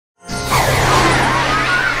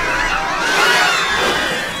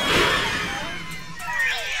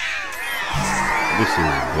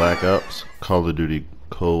Black Ops, Call of Duty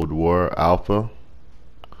Cold War Alpha,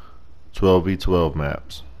 12v12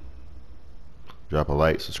 maps. Drop a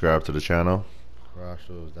like, subscribe to the channel.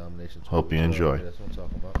 Hope you enjoy. That's what I'm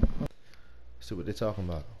talking about. See what they're talking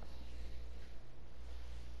about.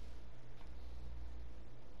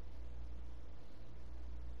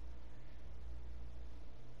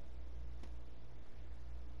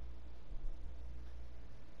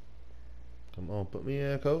 Come on, put me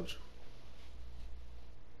in, coach.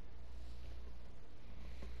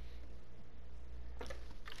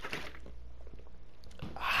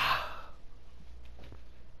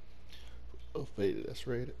 Oh, faded, that's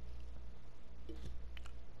rated.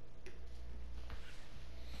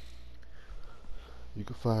 You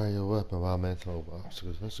can fire your weapon while I'm in toolbox,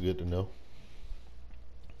 because that's good to know.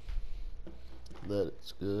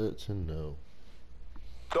 That's good to know.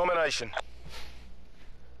 Domination.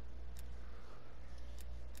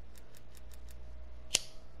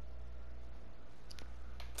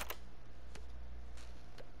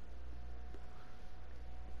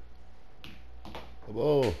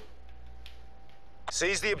 Whoa.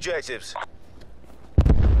 Seize the objectives.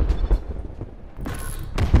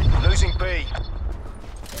 Losing B.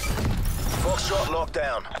 Foxtrot locked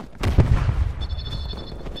down.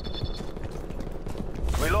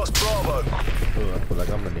 We lost Bravo. Oh, I feel like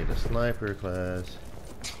I'm gonna need a sniper class.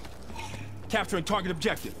 Capturing target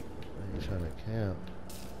objective. I ain't trying to camp.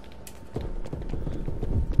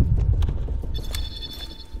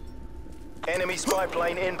 Enemy spy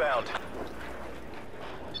plane inbound.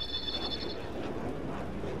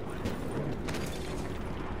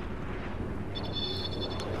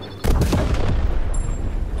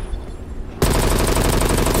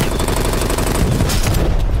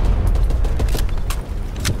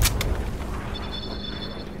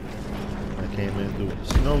 Came in through the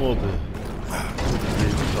snowmobile.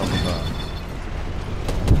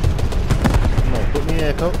 Come on, put me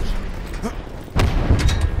in, coach.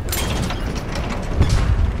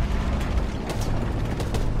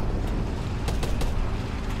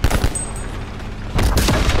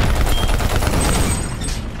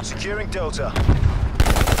 Securing Delta.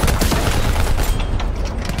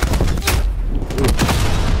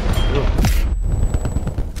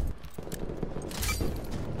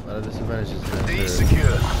 A lot of disadvantages in that. D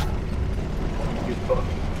secure.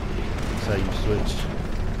 That's how you switch.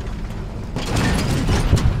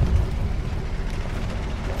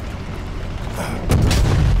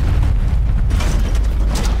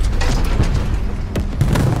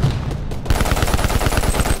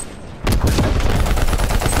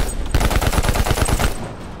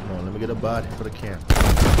 Come on, let me get a body for the camp.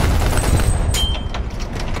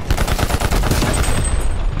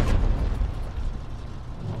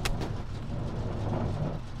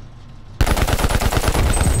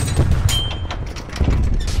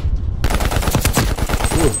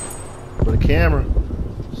 For the camera.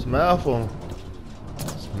 Smile for me.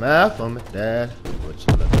 Smile for me, Dad. What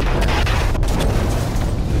you looking at?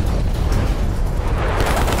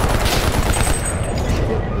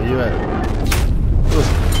 Where you at?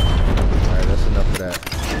 Alright, that's enough of that.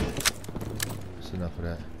 That's enough of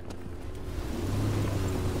that.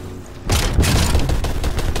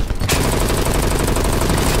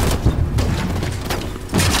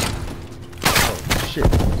 Oh, shit.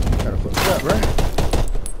 Gotta put it up, right?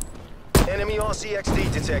 Enemy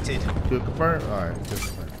RCXD detected. Good confirm? Alright, good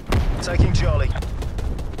confirm. Taking Charlie.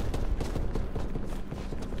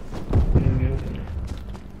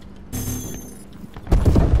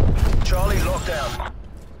 Charlie locked down.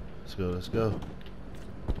 Let's go, let's go.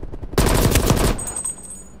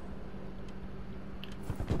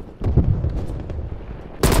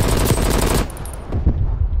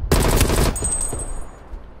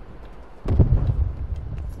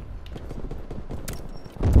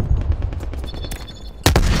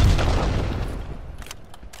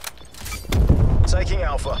 Taking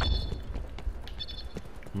Alpha.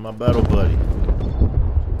 My battle buddy.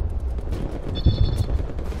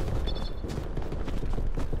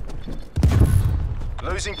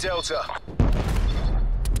 Losing Delta.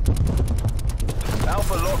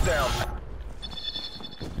 Alpha locked down.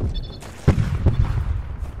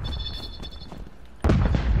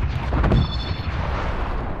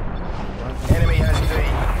 Enemy has D.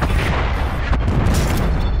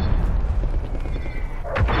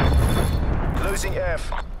 Losing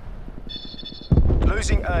F.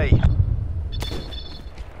 Losing A.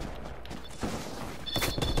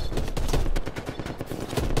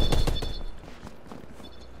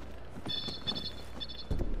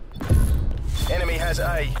 Enemy has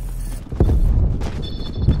A.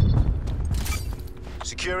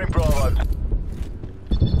 Securing Bravo.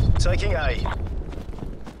 Taking A.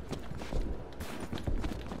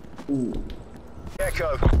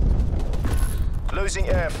 Echo. Losing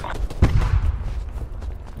F.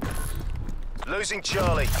 Losing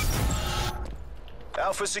Charlie.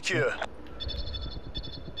 Alpha secure.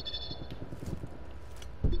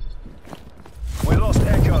 We lost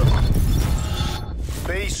Echo.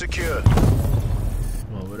 B secure.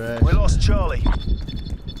 Over that. We lost Charlie.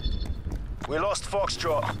 We lost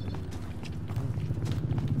Foxtrot.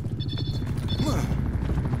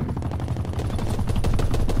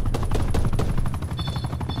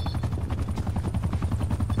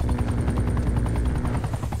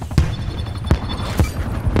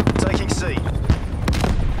 Taking C.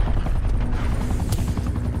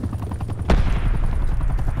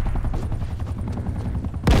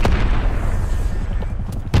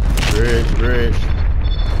 Bridge.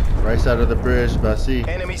 Right side of the bridge by C.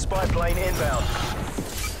 Enemy spy plane inbound.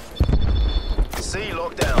 C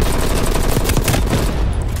locked down.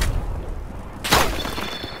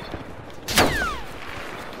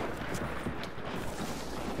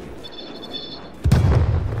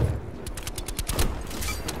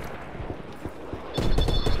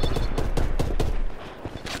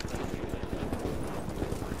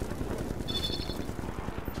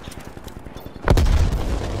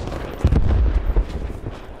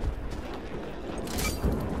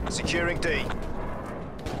 Securing D.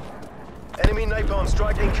 Enemy napalm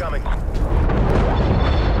strike incoming.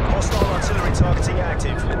 Hostile artillery targeting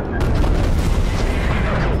active.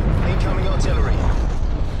 Incoming artillery.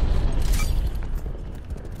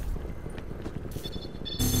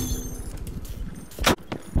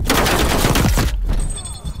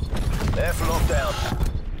 F lockdown.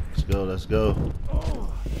 Let's go.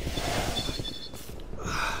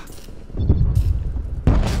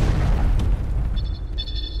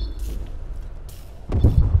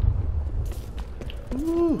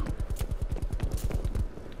 Woo.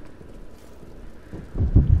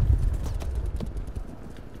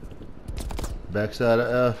 Backside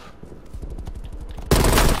of F.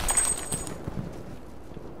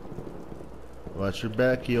 Watch your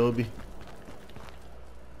back, Yobi.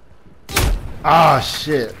 Ah,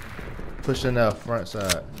 shit. Pushing out front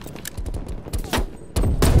side.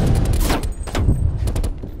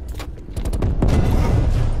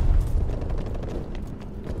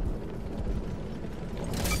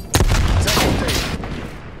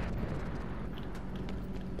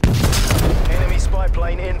 Enemy spy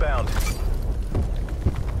plane inbound.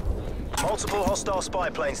 Multiple hostile spy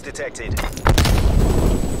planes detected.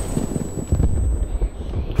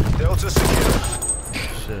 Delta secure.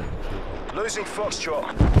 Shit. Losing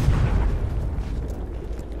Foxtrot.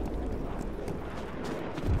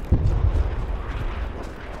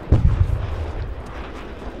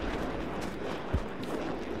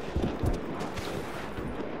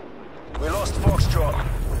 We lost Foxtrot.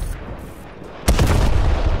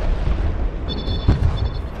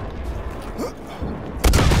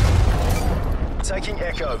 Taking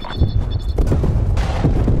Echo.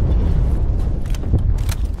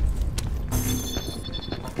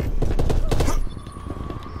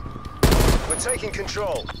 We're taking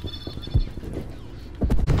control.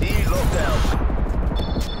 E lockdown.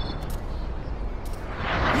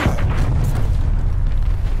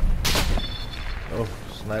 Oh,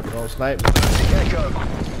 sniper, don't snipe. Taking Echo.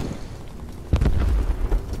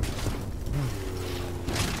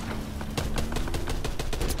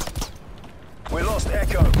 We lost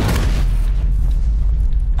Echo.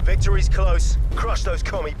 Victory's close. Crush those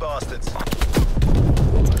commie bastards.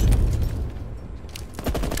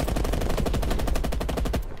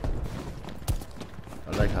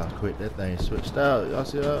 I like how quick that thing switched out. Y'all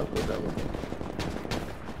see how quick that was?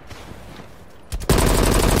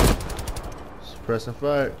 Suppressing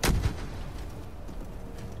fire.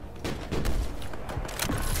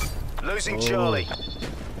 Losing Charlie.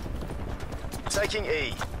 Taking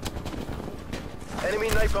E. Enemy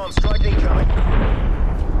napalm strike incoming.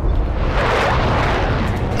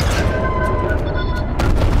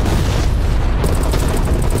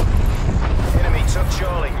 Enemy took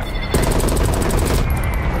Charlie.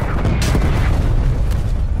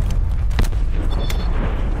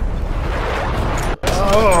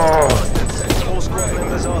 All squad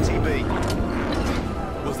members RTB.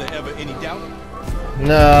 Was there ever any doubt?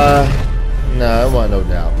 Nah, it wasn't no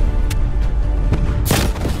doubt.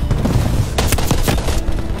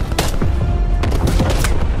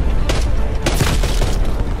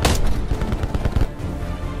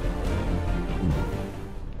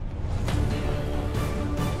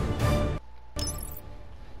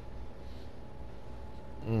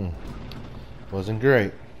 Wasn't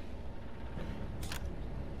great,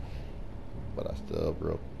 but I still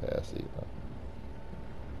broke past it.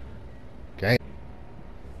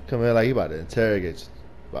 Come in like he about to interrogate you,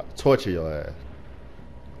 about to torture your ass.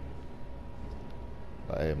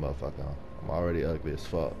 Like, hey, motherfucker, I'm already ugly as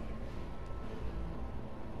fuck.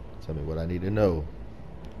 Tell me what I need to know.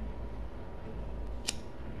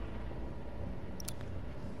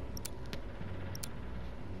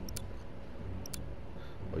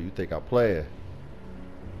 Oh, you think I'm playing?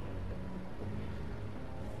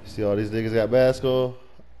 See all these niggas got bad score?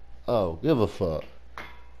 Oh, give a fuck.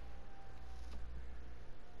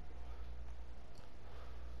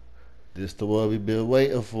 This the one we been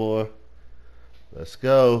waiting for. Let's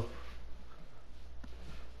go.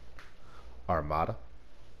 Armada?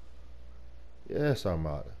 Yes,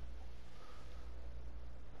 Armada.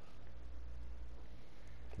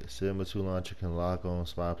 The Sigma 2 launcher can lock on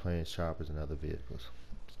spy planes, choppers, and other vehicles.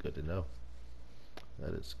 It's good to know.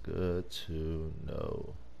 That is good to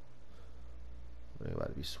know. We're about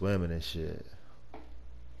to be swimming and shit.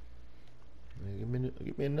 Give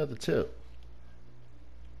me another tip.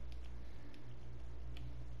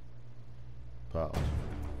 Pause.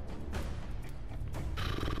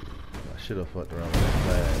 I should have fucked around with that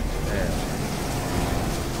flag. Damn.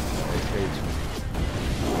 AK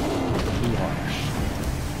too harsh.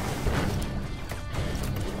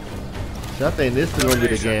 So I think this is gonna be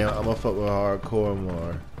the game. I'm gonna fuck with hardcore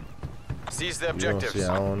more. Seize the objectives. See,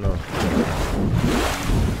 I don't know.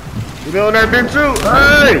 You know that bitch too?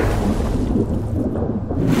 Hey!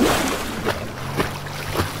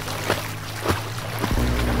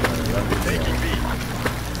 Taking B.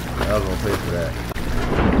 I was gonna pay for that.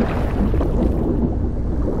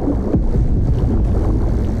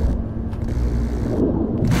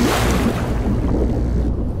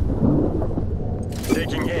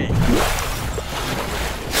 Taking A.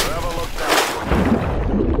 Bravo locked down.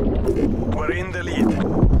 We're in the lead.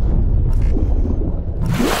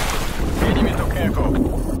 Enemy took Echo.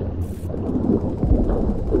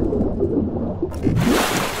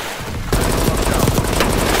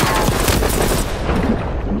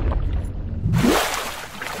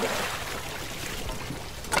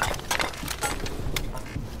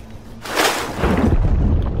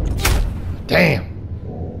 Damn!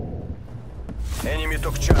 Enemy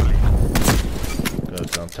took Charlie.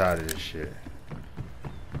 Good, I'm tired of this shit.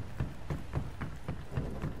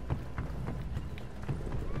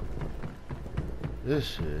 This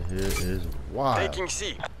shit here is wild. Taking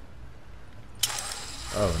C.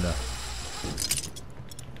 Oh no.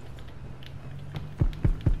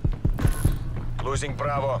 Losing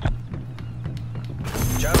Bravo.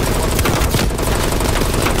 Charlie locked down.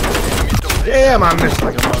 Enemy took D. Damn, I missed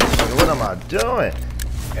like a motherfucker. What am I doing?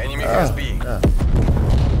 Enemy has B.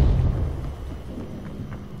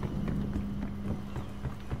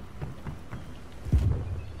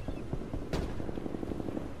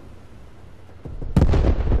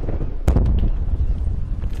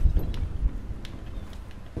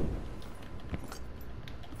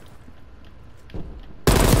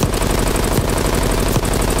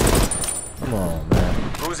 Come on, man.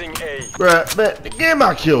 Losing A. Bruh, man, give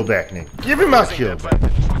my kill back, nigga. Give me my Losing kill the back.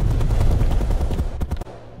 advantage.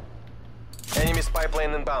 Enemy spy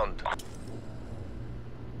plane inbound.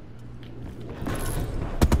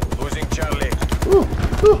 Losing Charlie. Ooh,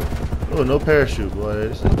 ooh. Oh, no parachute, boy.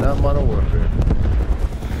 This is not Modern Warfare.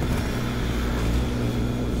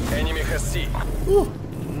 Enemy has C. Ooh.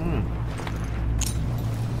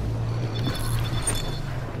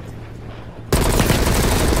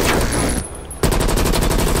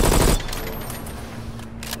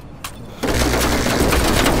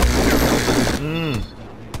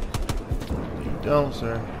 Don't,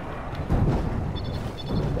 sir.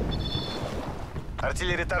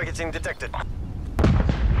 Artillery targeting detected.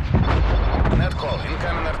 Net call.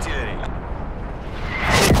 Incoming artillery.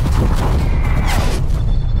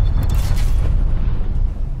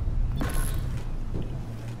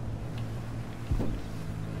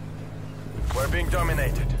 We're being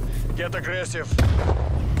dominated. Get aggressive.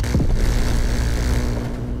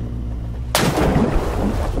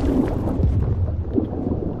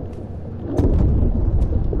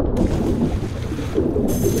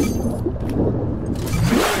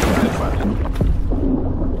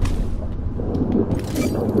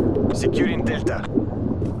 Securing Delta.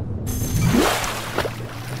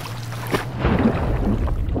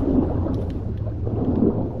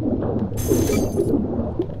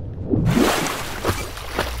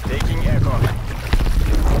 Taking Echo.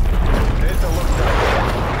 Delta locked down.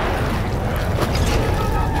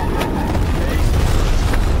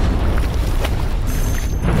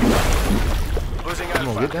 Losing Come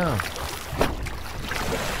on, Alpha. get down.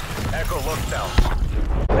 Echo locked down.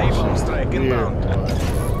 Napalm strike inbound.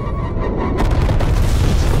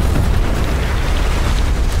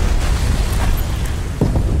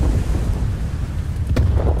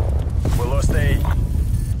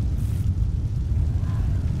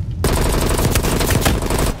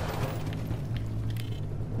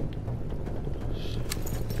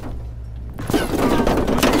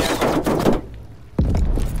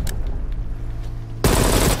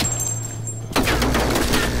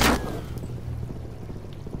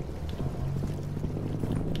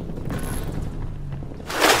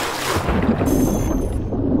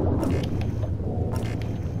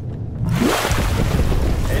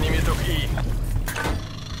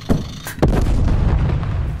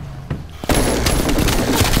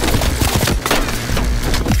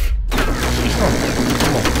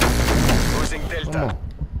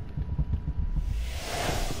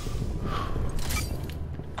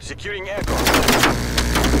 Securing Echo.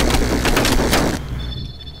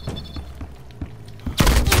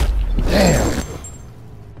 Damn.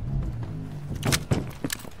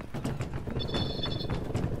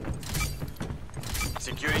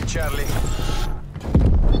 Securing Charlie.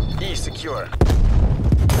 E secure.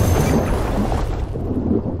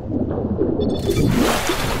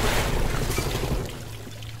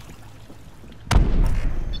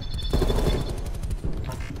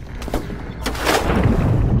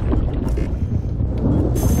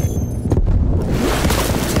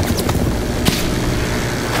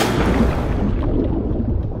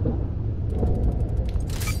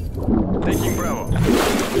 Taking Bravo.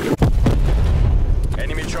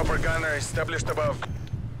 Enemy chopper gunner established above.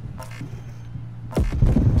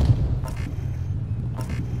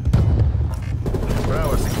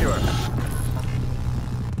 Bravo secure.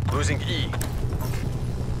 Losing E.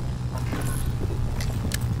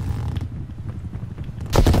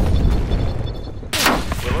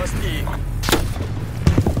 We lost E.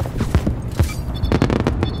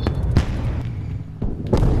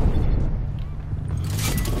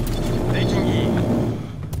 Taking E.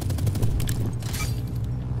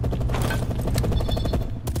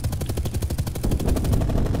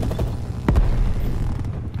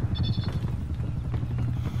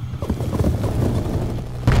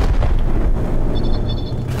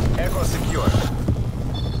 Echo secure.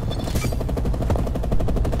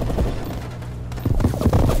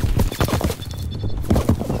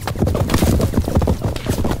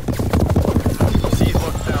 C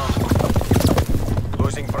locked down.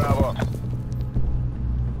 Losing Bravo.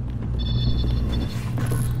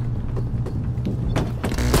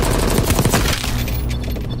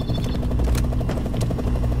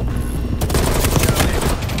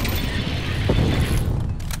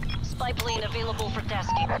 Spy plane available for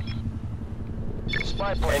tasking.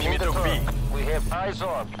 Spy plane enemy took B. We have eyes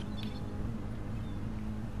on.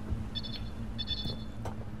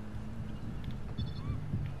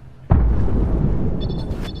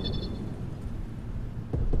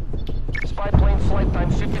 Spy plane flight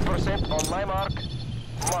time 50% on my mark.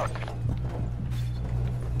 Mark.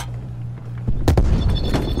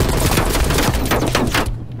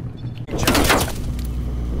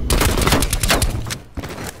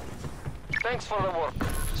 Thanks for the work.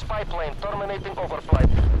 Spy plane terminating overflight.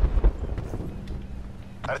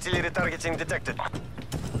 Artillery targeting detected. Net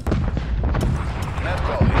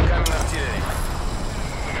call, incoming artillery.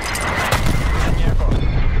 Echo.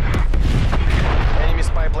 Enemy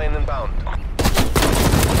spy plane inbound.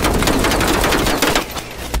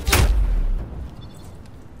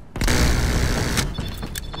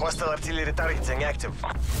 Hostile artillery targeting active.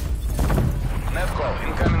 Net call,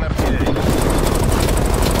 incoming artillery.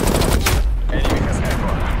 Enemy has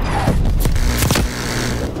Echo.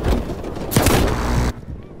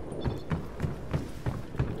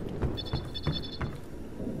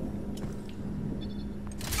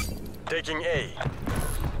 Taking A.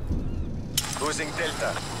 Losing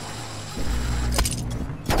Delta.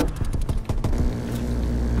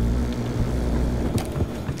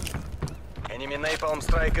 Enemy napalm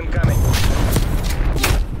strike incoming.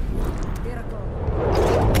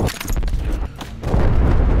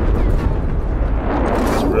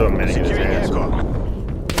 It's real many in his Securing hands. Echo.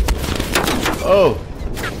 Oh!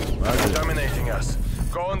 Dominating us.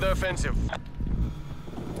 Go on the offensive.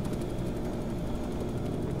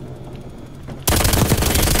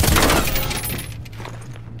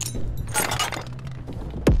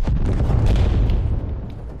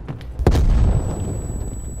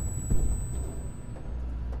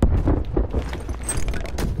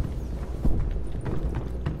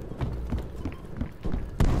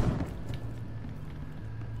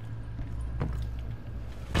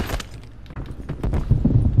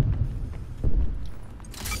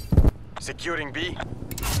 Securing B.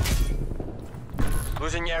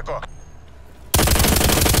 Losing Echo.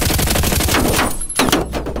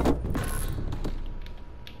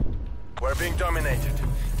 We're being dominated.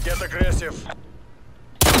 Get aggressive.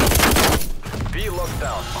 B locked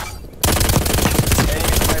down.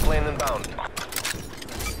 Enemy spy plane inbound.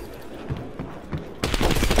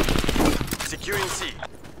 Securing C.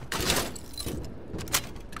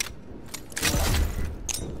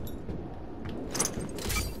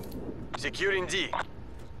 Securing D.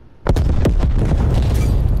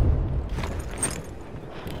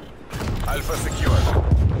 Alpha secure.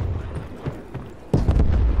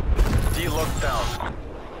 D locked down.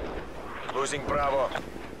 Losing Bravo.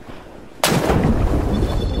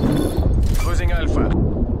 Losing Alpha.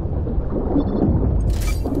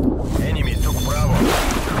 Enemy took Bravo.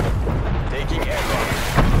 Taking Echo.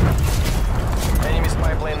 Enemy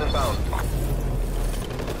spy plane inbound.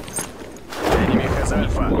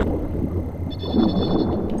 Alpha.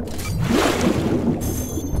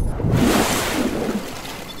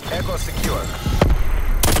 Echo secure.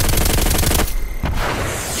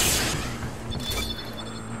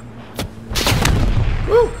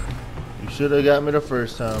 Woo! You should have got me the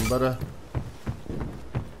first time, brother.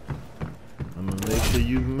 I'm gonna make sure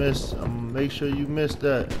you missed. I'm gonna make sure you missed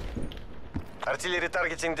that. Artillery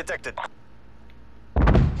targeting detected.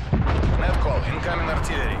 Net call. Incoming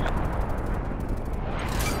artillery.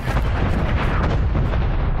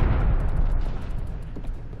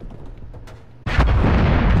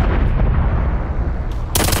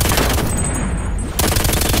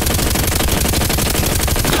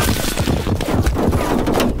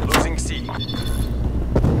 Losing C.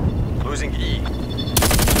 Losing E.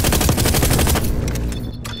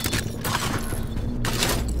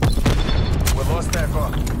 We lost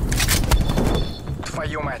Echo.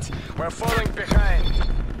 Твою мать. We're falling behind.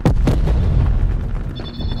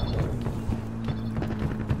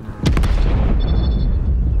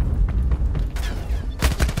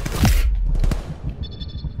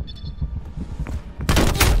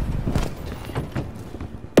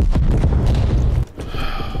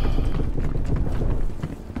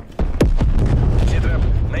 T-trap.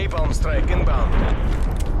 Napalm strike inbound.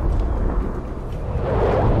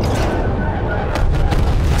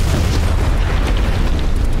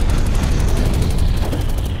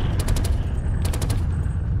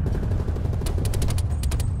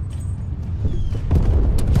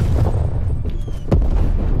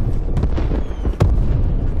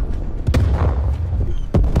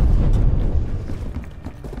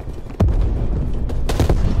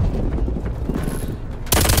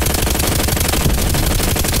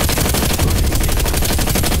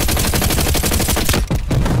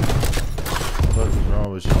 What is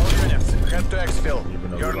wrong with you? All units, head to exfil.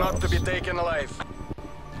 Even though You're we not to be lost. taken alive.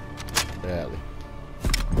 Badly.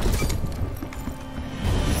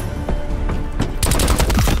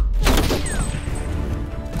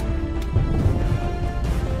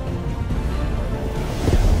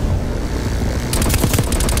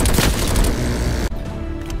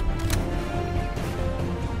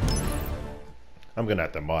 I'm gonna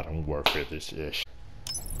have to modern warfare this ish.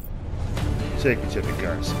 Take me to the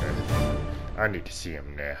gunsmith. I need to see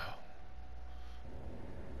him now.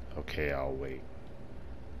 Okay, I'll wait.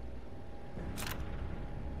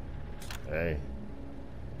 Hey,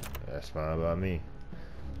 that's fine by me.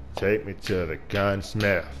 Take me to the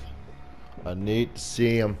gunsmith. I need to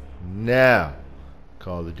see him now.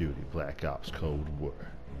 Call of Duty, Black Ops, Cold War.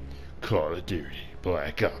 Call of Duty,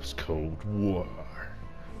 Black Ops, Cold War.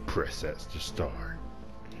 Press S to start.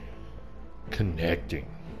 Connecting.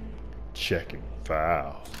 Checking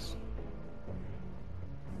files.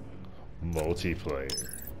 Multiplayer.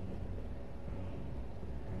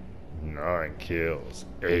 9 kills,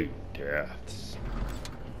 8 deaths.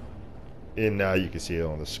 And now you can see it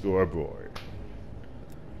on the scoreboard.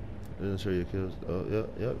 Doesn't show your kills. Oh, yep.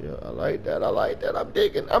 I like that.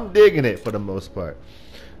 I'm digging it for the most part.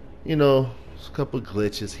 You know, there's a couple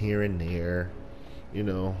glitches here and there. You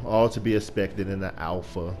know, all to be expected in the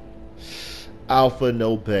alpha. Alpha,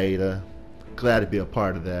 no beta. Glad to be a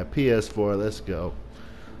part of that. PS4, let's go.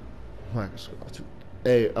 Microsoft.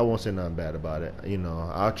 Hey, I won't say nothing bad about it. You know,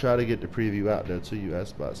 I'll try to get the preview out there to you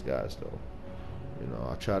Xbox guys, though. You know,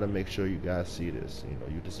 I'll try to make sure you guys see this. You know,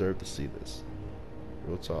 you deserve to see this.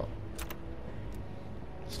 Real talk.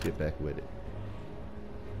 Let's get back with it.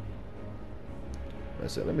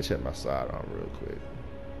 That's it. Let me check my sidearm real quick.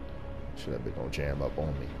 Should have been gonna jam up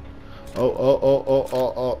on me.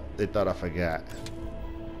 Oh. They thought I forgot.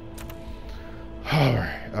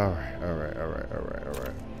 Alright.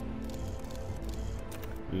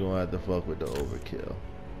 We're gonna have to fuck with the overkill.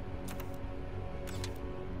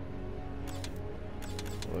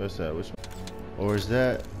 What's that? Which one? Or is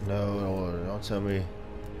that? No, don't tell me.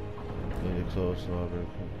 Need to close over.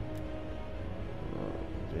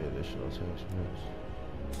 The additional attachments.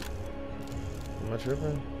 Am I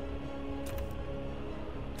tripping?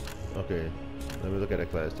 Okay, let me look at a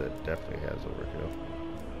class that definitely has overkill.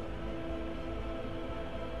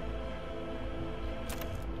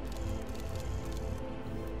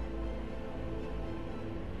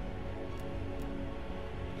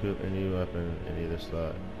 Equip any weapon in either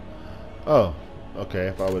slot. Oh, okay.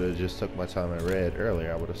 If I would have just took my time and read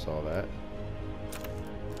earlier, I would have saw that.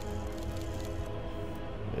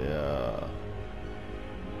 Yeah.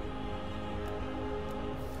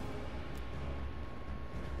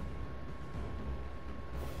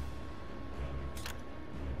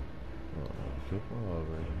 Good one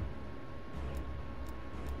already.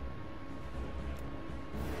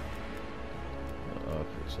 I'll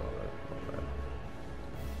fix all that.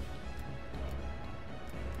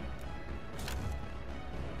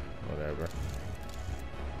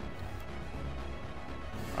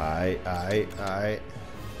 Alright.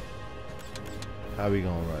 How we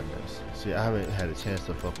gonna run this? See, I haven't had a chance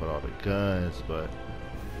to fuck with all the guns, but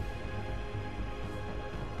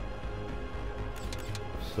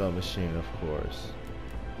submachine, of course.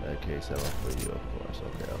 That K7 for you, of course.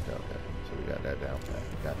 Okay. So we got that down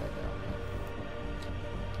pat.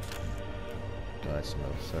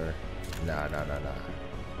 Gunsmith, sir. Nah.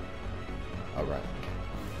 Alright.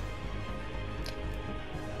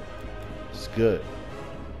 It's good,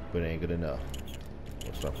 but it ain't good enough.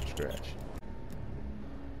 We'll start from scratch.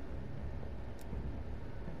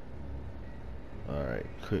 Alright,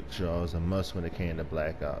 quick draw is a must when it came to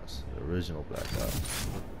BlackOps. The original BlackOps.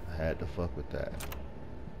 I had to fuck with that.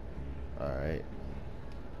 Alright.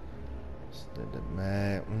 Extended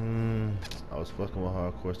mag. I was fucking with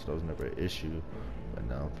hardcore, so that was never an issue. But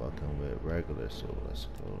now I'm fucking with regular, so let's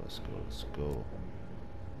go.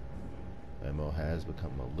 Ammo has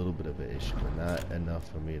become a little bit of an issue, but not enough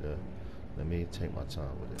for me to. Let me take my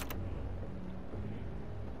time with it.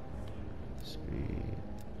 Speed.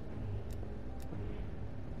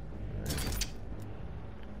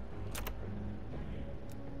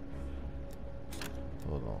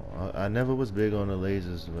 Hold on. I never was big on the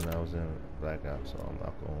lasers when I was in Black Ops, so I'm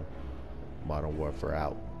not going Modern Warfare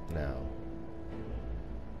out now.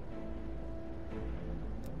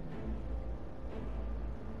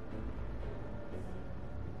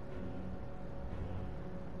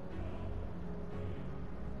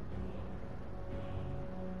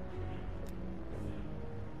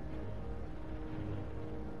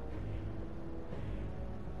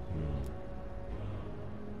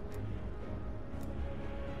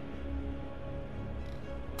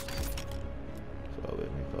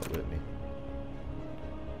 Fell with me.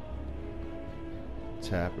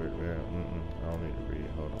 Tappered, rare. I don't need to read.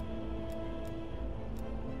 Hold on.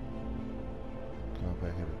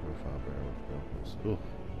 Compact heavy profile barrel. Ooh,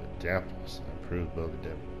 the dampers. Improved building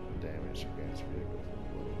damage against vehicles.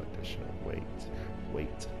 With additional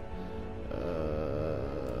weight.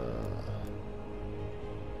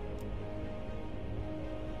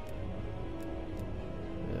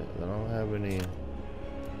 Yeah, I don't have any.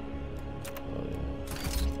 Oh, yeah.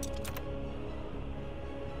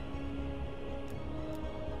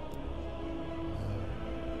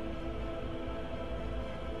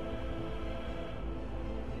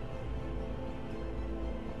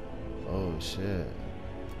 Oh shit.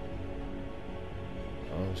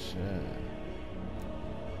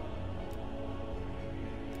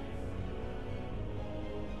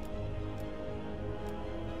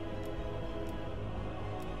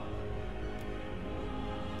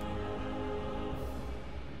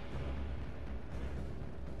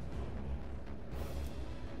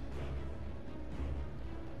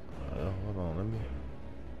 Hold on, let me.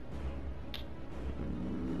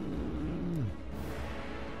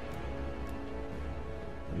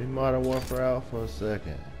 Let me Modern Warfare out for a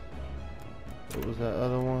second. What was that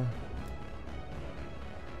other one?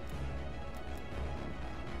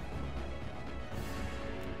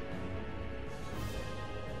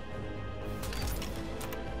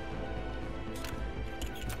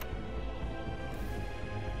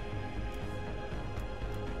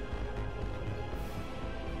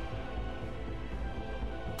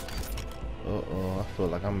 I feel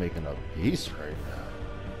like I'm making a beast right now.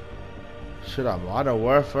 Should I Modern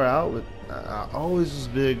Warfare out with? I always was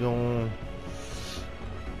big on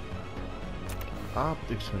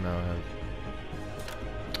optics when I have.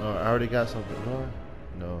 Oh, I already got something more.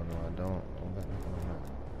 No, I don't. I got nothing on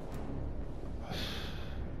that.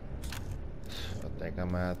 I think I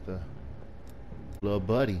might have to. Little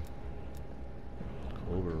buddy.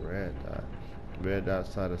 Over red dot. Red dot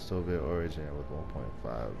side of Soviet origin with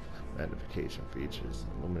 1.5 magnification features.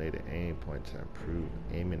 Illuminated aim point to improve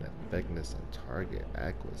aiming effectiveness and target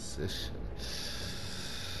acquisition.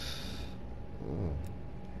 Ooh,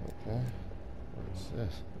 okay. What is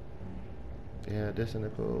this? Yeah, this in the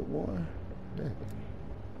Cold War? Yeah.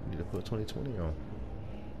 Need to put 2020 on.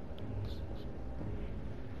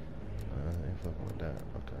 I ain't fucking with that.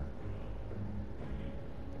 Okay.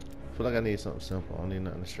 I feel like I need something simple. I don't need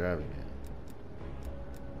nothing extravagant.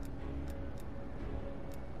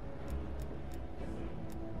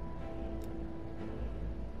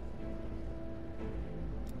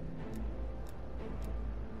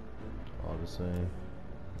 All the same.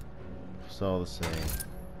 It's all the same.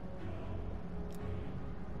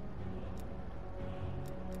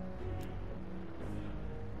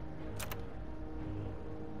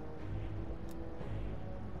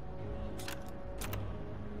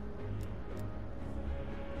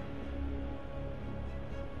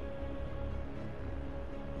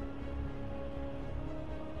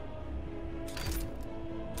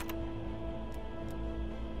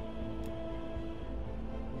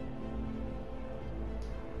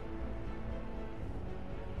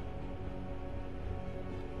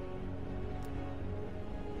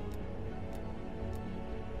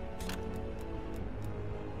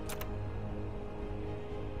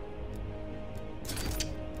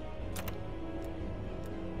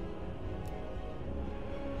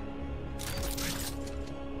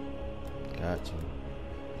 got to.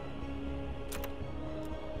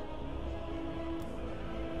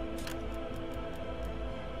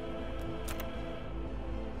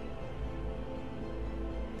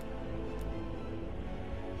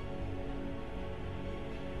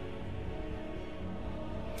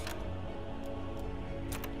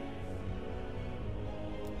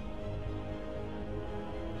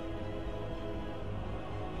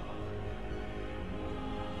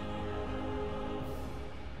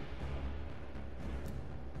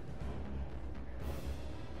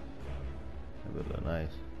 That would look nice.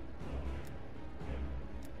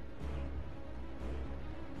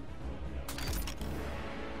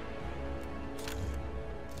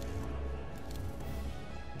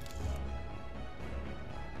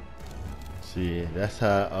 See, that's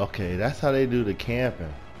how, okay, that's how they do the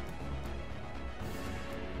camping.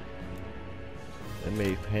 They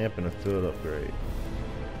made camping a field upgrade.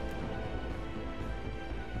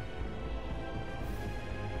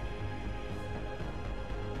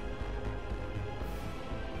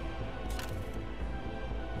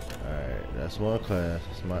 Alright, that's one class.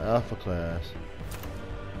 That's my alpha class.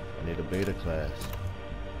 I need a beta class.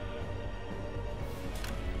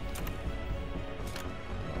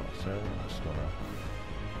 So I'm just gonna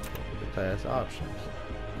look at the class options.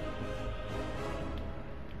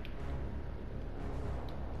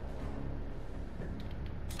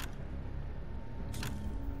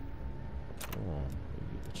 Come on,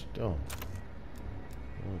 what you doing?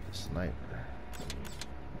 Oh, the sniper.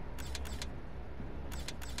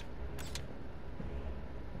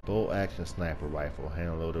 Bolt action sniper rifle,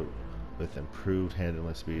 hand loaded with improved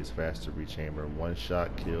handling speeds, faster rechamber, one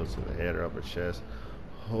shot kills to the head or upper chest.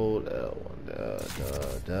 Hold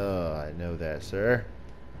L1, I know that, sir.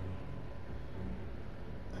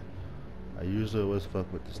 I usually always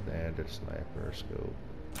fuck with the standard sniper scope.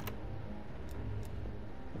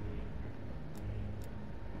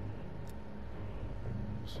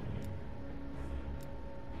 Let's see.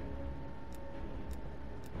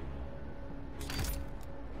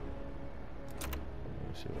 Let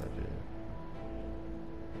me see what I did.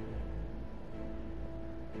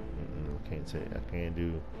 Can't say I can't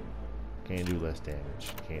do less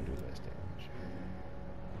damage. Can't do less damage.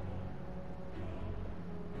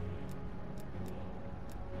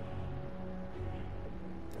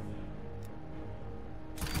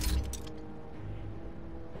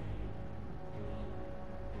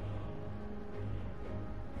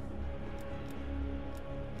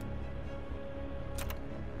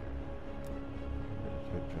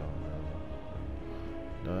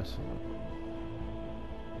 No, that's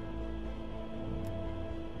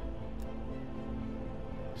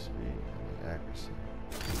speed, I need accuracy.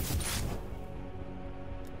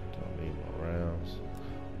 Don't need more rounds.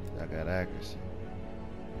 I got accuracy.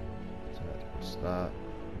 Tactical stop.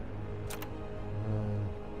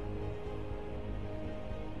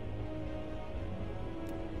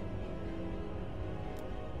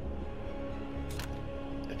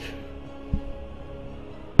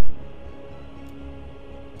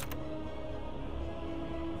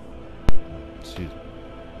 Excuse me.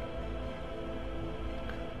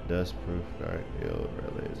 Dust proof, dark yield,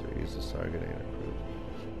 red laser, use the target ain't approved.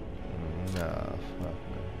 Nah, fuck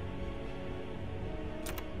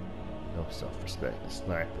no. No self-respect, the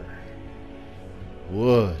sniper.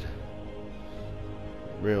 Wood.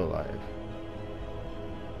 Real life.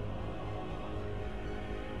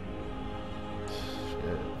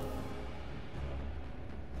 Shit.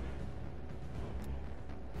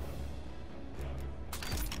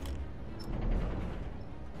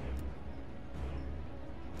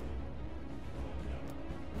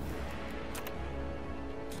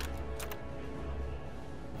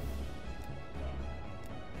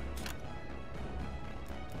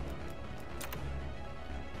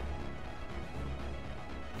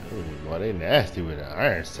 Boy, they nasty with an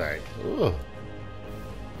iron sight. Ooh.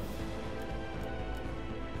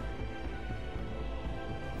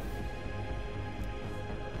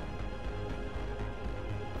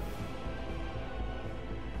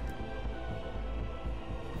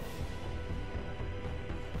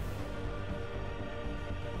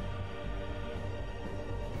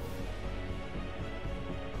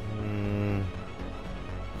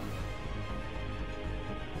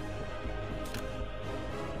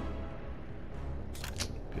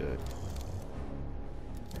 Good.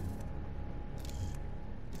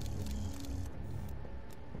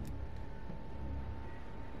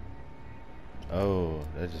 Oh,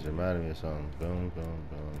 that just reminded me of something. Boom, boom,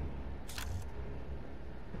 boom.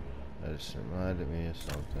 That just reminded me of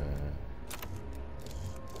something.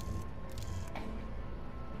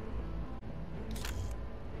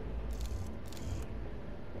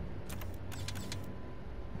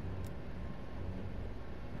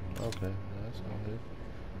 Okay, that's all good.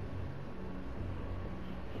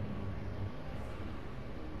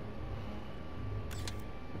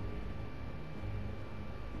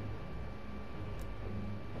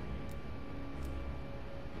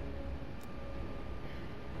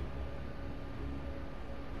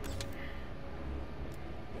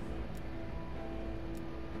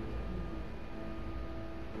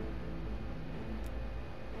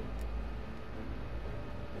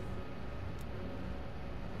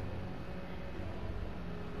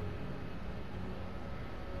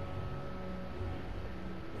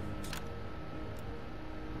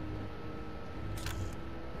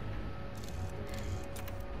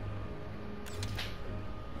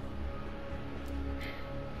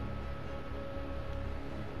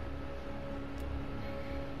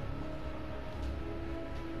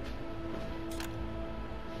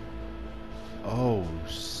 Oh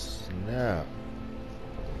snap.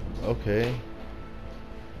 Okay.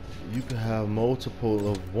 You can have multiple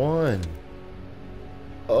of one.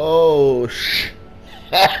 Oh sh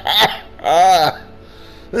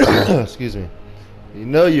excuse me. You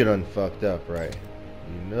know you done fucked up, right?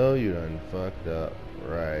 You know you done fucked up,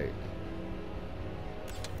 right?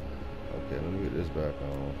 Okay, let me get this back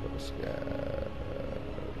on for the sky.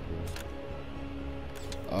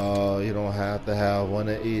 Oh, you don't have to have one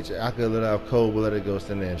of each. I could let out cold-blooded Ghost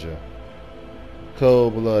and Ninja.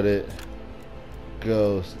 Cold-blooded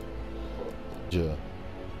Ghost Ninja.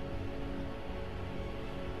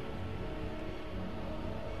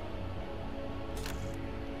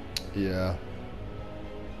 Yeah.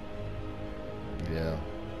 Yeah.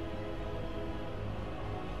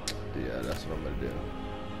 Yeah, that's what I'm gonna do.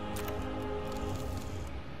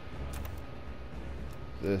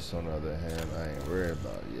 This, on the other hand, I ain't worried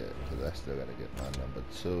about yet, because I still gotta get my number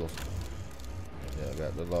 2. Yeah, I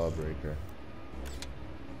got the Lawbreaker.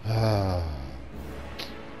 I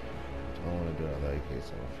don't want to do another AK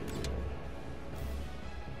for you.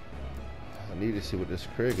 I need to see what this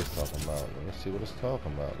Krieg is talking about. Let me see what it's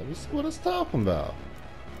talking about. Let me see what it's talking about.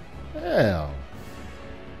 Damn.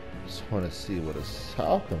 Just want to see what it's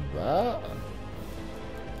talking about.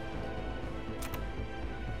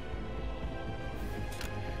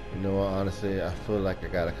 You know what, honestly, I feel like I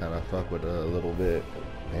gotta kind of fuck with it a little bit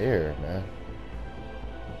there, man.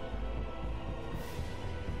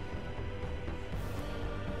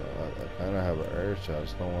 I kind of have an urge to, I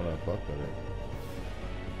just don't want to fuck with it.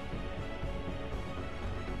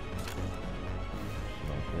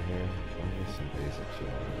 Smoker here. Let me get some basic shit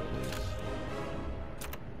on it at least.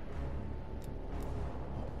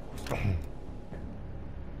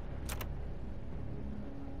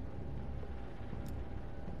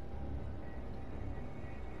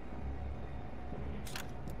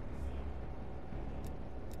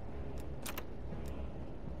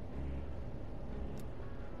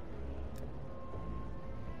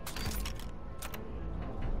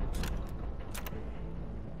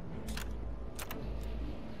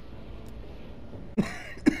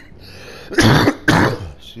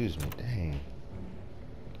 Excuse me, dang.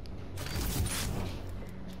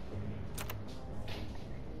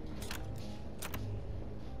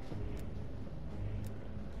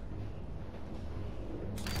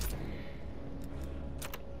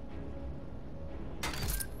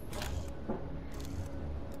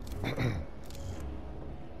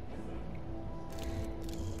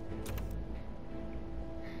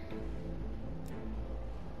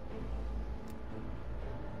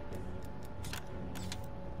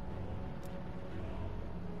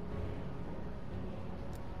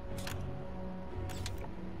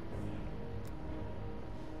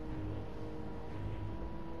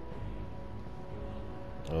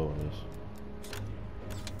 Oh, it is.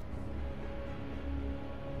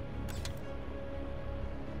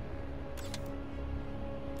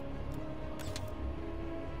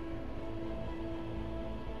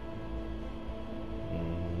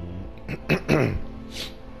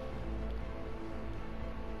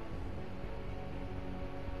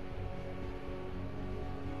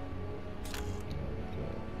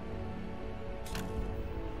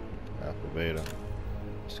 Alpha beta.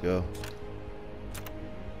 Let's go.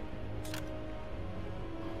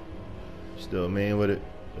 Still mean with it?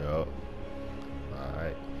 Yup.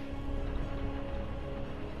 Alright.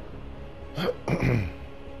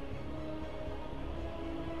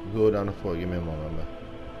 Go down the floor, give me a moment, man.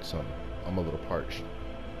 Something. I'm a little parched.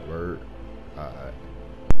 Word. Alright.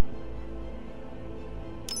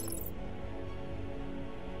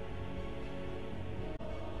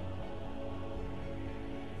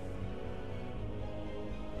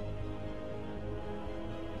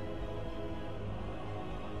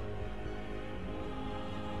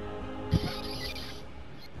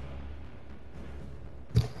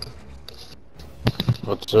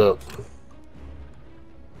 What's up?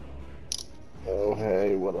 Oh,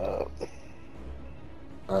 hey, what up?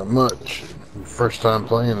 Not much. First time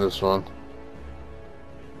playing this one.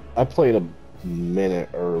 I played a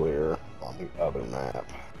minute earlier on the other map.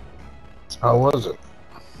 How was it?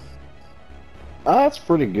 It's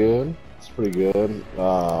pretty good. It's pretty good.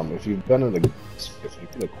 If you can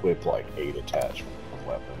equip like 8 attachment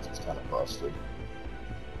weapons, it's kind of busted.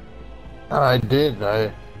 I did.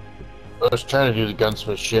 I was trying to do the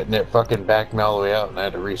gunsmith shit and it fucking backed me all the way out and I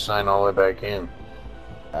had to re-sign all the way back in.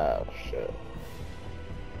 Oh, shit.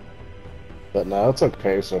 But no, it's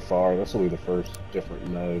okay so far. This will be the first different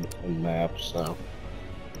mode and map, so.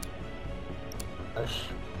 Nice.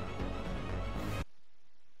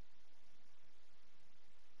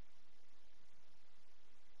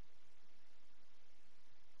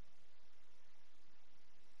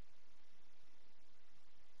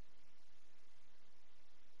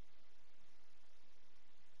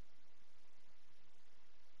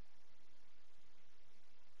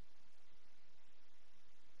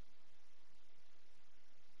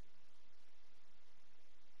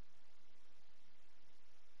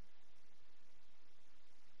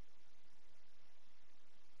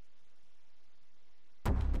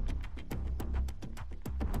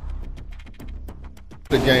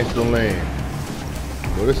 The gangster lane.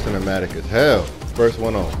 Well, this cinematic as hell. First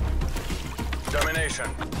one on. Domination.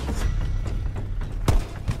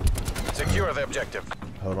 Secure the objective.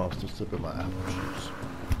 Hold on, still sipping my apple juice.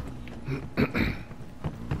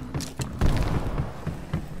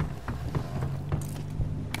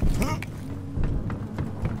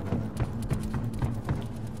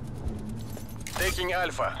 Taking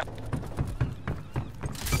Alpha.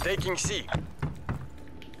 Taking C.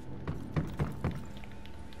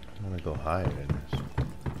 I'm gonna go higher than this.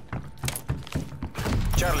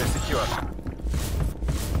 Charlie secure.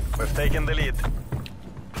 We've taken the lead.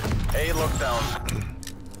 A lockdown.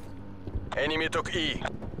 Enemy took E.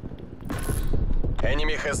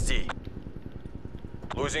 Enemy has D.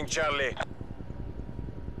 Losing Charlie.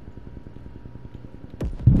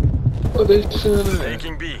 What is it?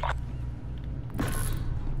 Taking B.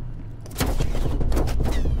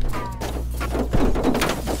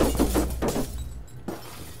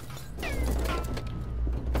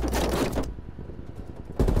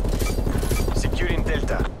 Securing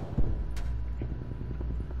Delta.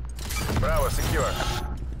 Bravo secure.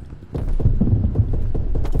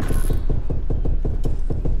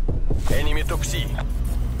 Enemy took C.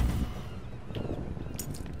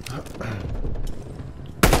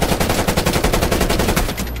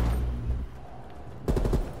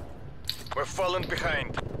 We're fallen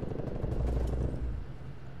behind.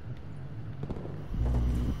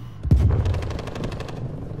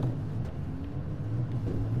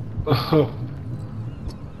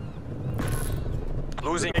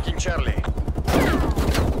 Losing King Charlie.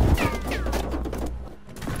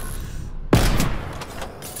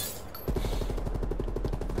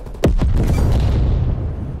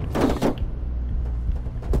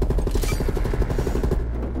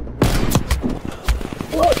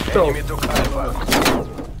 Enemy took Alpha.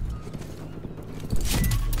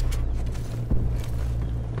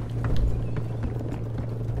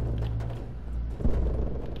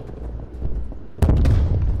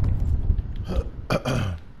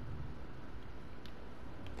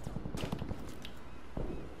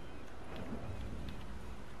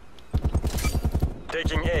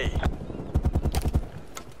 Taking A.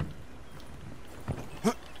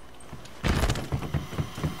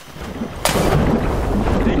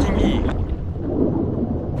 Taking E.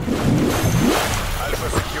 Alpha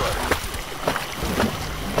secure.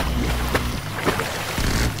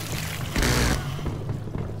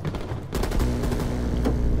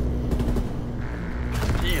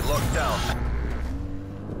 E locked down.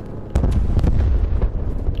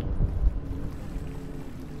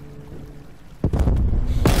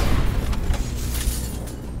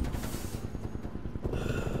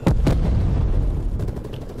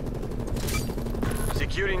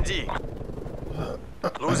 Securing D.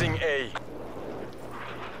 Losing A.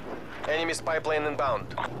 Enemy spy plane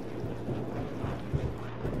inbound.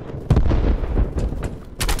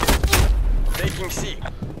 Taking C.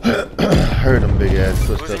 Heard them big ass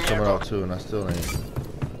footsteps Losing coming aircraft. out too, and I still ain't.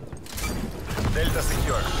 Delta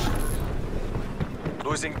secure.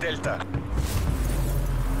 Losing Delta.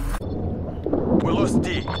 We lost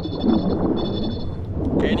D.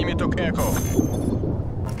 Enemy took Echo.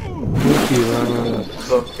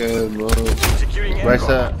 Securing Echo. Right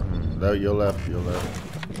side. No, your left, your left.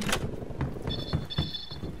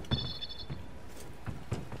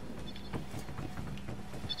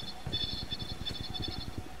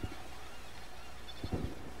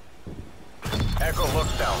 Echo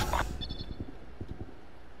locked down.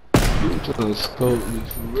 You trying to scope me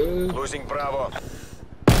for real? Losing Bravo.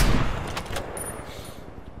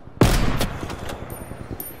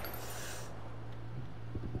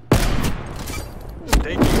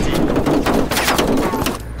 Taking T.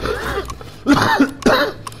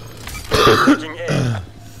 Taking A.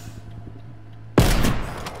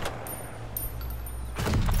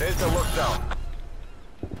 Delta lockdown.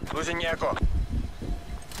 Losing Echo.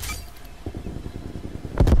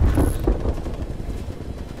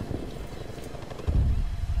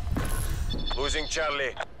 Losing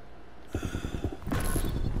Charlie.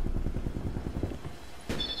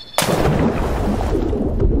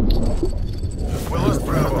 We lost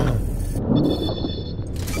Bravo.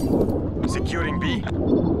 Securing B. Enemy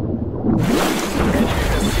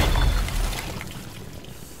has C.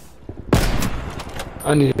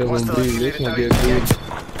 I need that one Hostile B. They artillery can't target get B. engaged.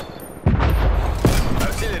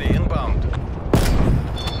 Artillery inbound.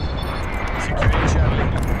 Securing Charlie.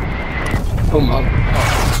 Oh my.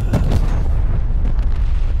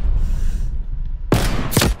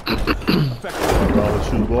 What's wrong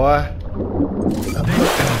with you, boy?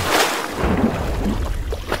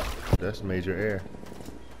 That's major air.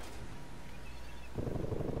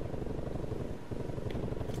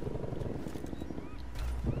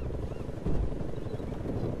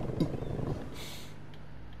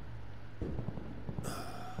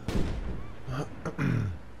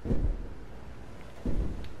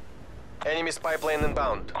 Enemy spy plane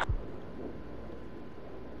inbound.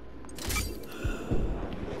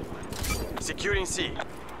 Securing C.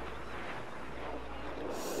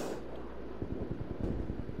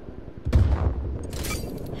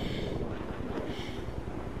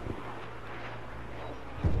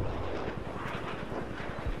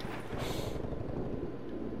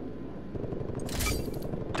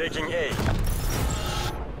 Taking A.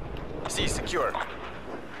 C secure.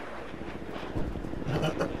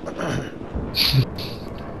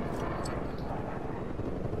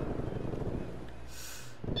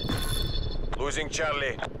 Losing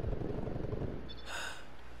Charlie.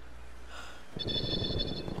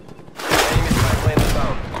 Enemy spy plane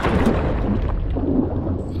inbound.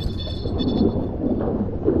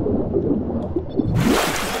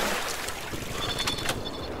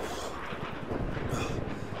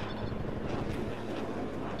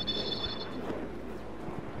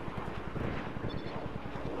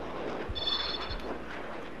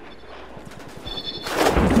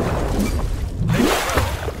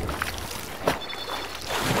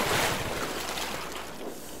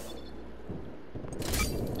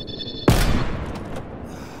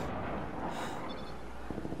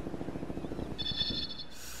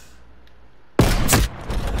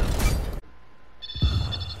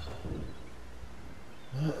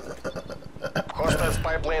 Hostile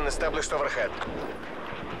spy plane established overhead.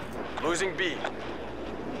 Losing B.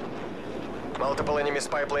 Multiple enemy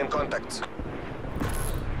spy plane contacts.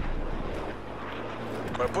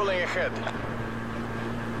 We're pulling ahead.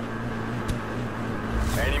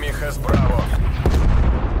 Enemy has Bravo.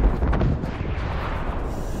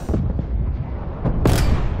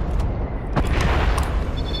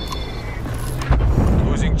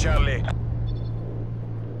 Losing Charlie.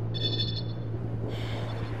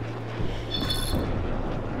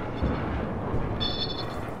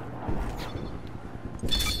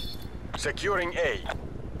 Securing A.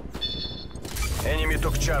 Enemy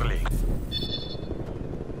took Charlie.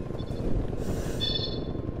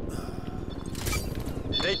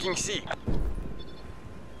 Taking C.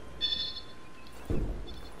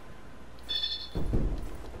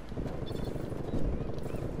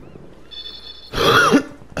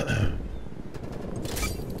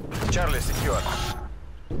 Charlie secure.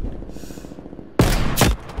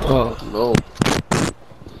 Oh no.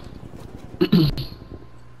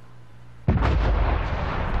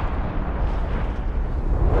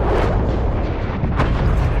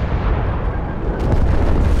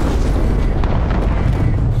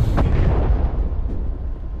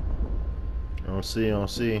 On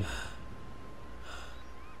C.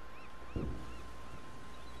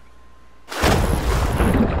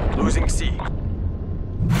 Losing C.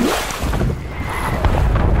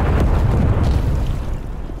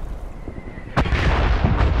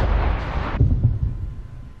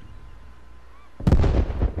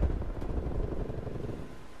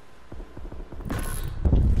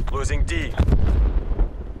 Losing D.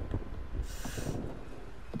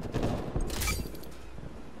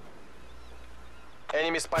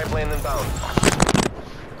 Enemy spy plane inbound.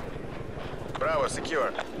 Bravo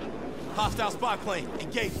secure. Hostile spy plane,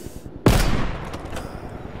 engage.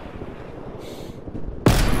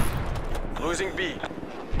 Losing B.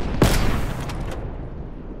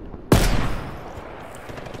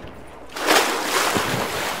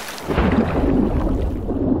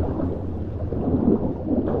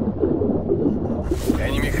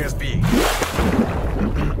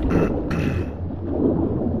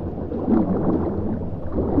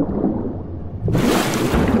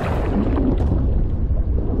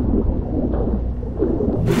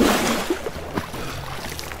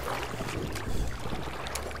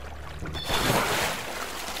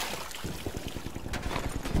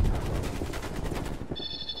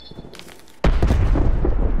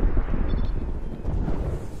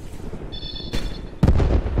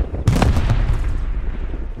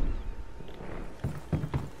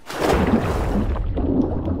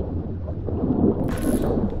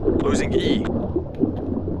 Losing E.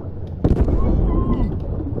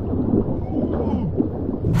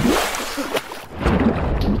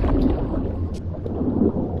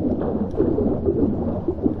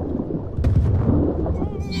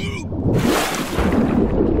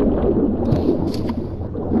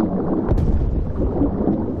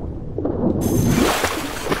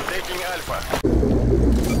 Taking Alpha.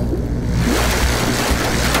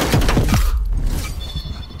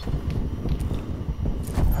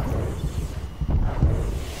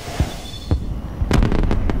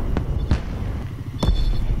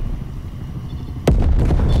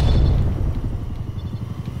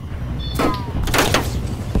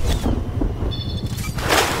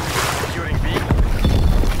 Securing B.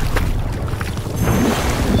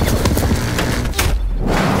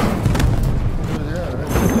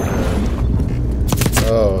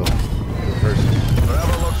 Oh, person.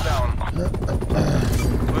 Bravo locked down.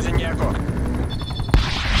 Losing Echo.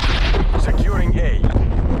 Securing A.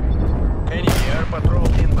 Enemy air patrol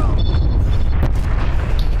inbound.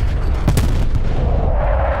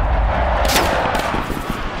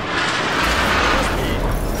 Lost E.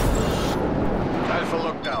 Alpha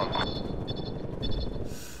locked down.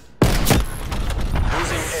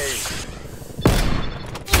 Losing A.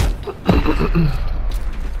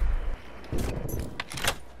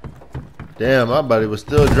 Damn, my buddy was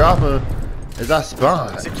still dropping as I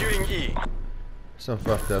spawned. Securing E. Some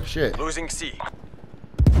fucked up shit. Losing C.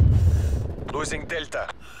 Losing Delta.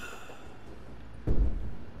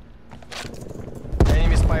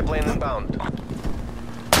 Enemy's pipeline inbound.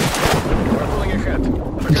 We're pulling ahead.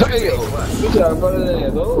 Good job, brother.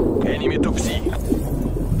 Go. Enemy took C.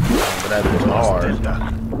 But that was Lost hard. Delta.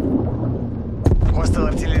 Hostile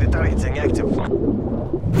artillery targeting active.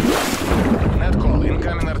 Net call,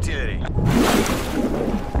 incoming artillery.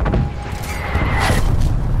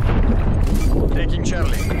 Taking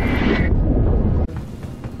Charlie.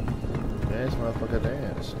 Dance, motherfucker,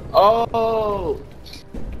 dance. Oh.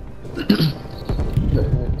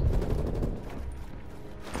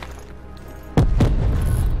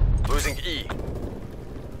 Losing E.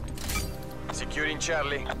 Securing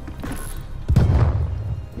Charlie.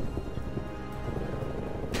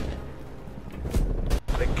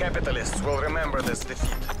 The capitalists will remember this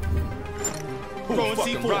defeat. Going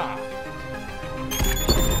C4.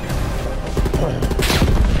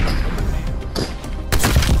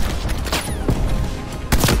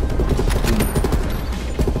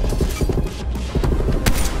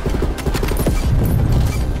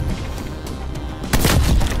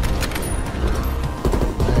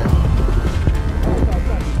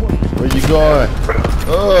 Where you going?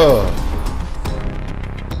 Oh.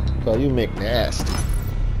 So you make nasty.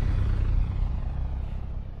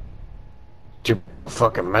 Your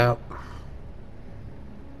fucking map.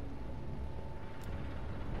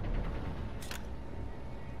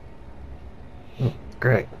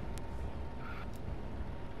 Great.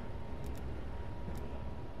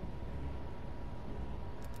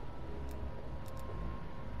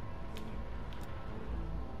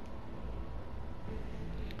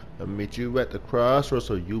 I'll meet you at the crossroads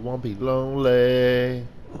so you won't be lonely.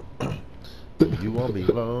 You won't be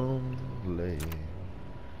lonely.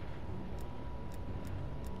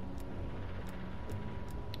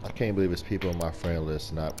 I can't believe it's people on my friend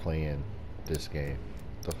list not playing this game.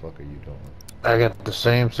 What the fuck are you doing? I got the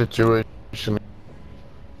same situation.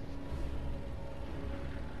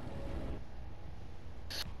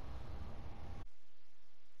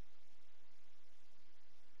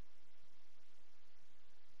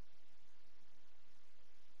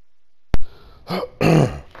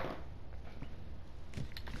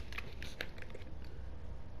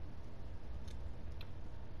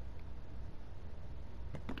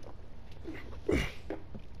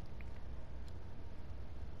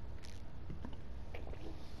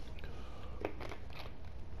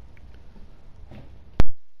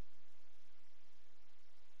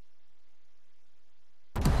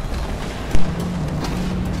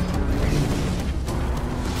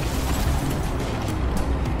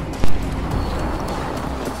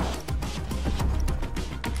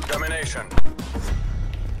 Domination.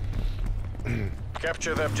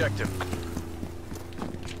 Capture the objective.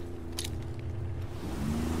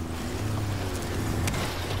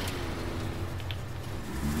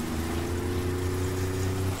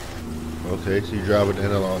 Okay, so you drive with the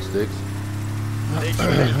analog sticks. Taking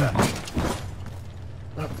Delta.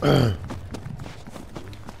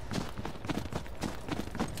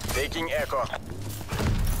 Taking Echo.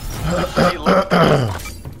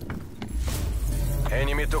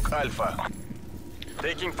 Enemy took Alpha.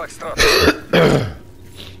 Taking Foxtrot.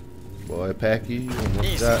 Boy, Packy, you almost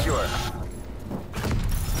E got. secure.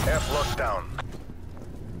 F locked down.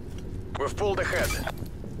 We've pulled ahead.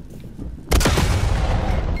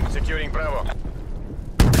 Securing Bravo.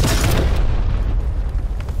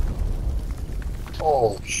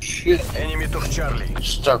 Oh shit! Enemy took Charlie.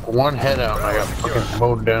 Stuck one head out and I got fucking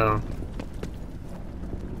mowed down.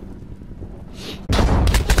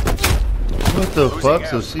 What the fuck?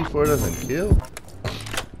 So C4 doesn't kill?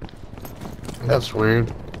 That's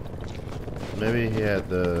weird. Maybe he had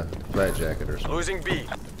the flat jacket or something. Losing B.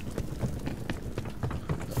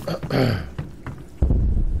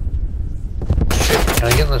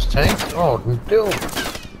 Can I get in this tank? Oh, dude.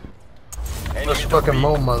 Enemy Let's took fucking B.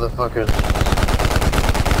 mow, motherfucker.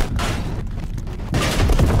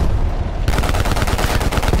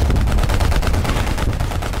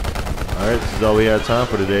 Alright, this is all we have time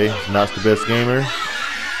for today. It's Not the Best Gamer.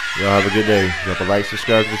 Y'all have a good day. Drop a like,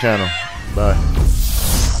 subscribe to the channel. Bye.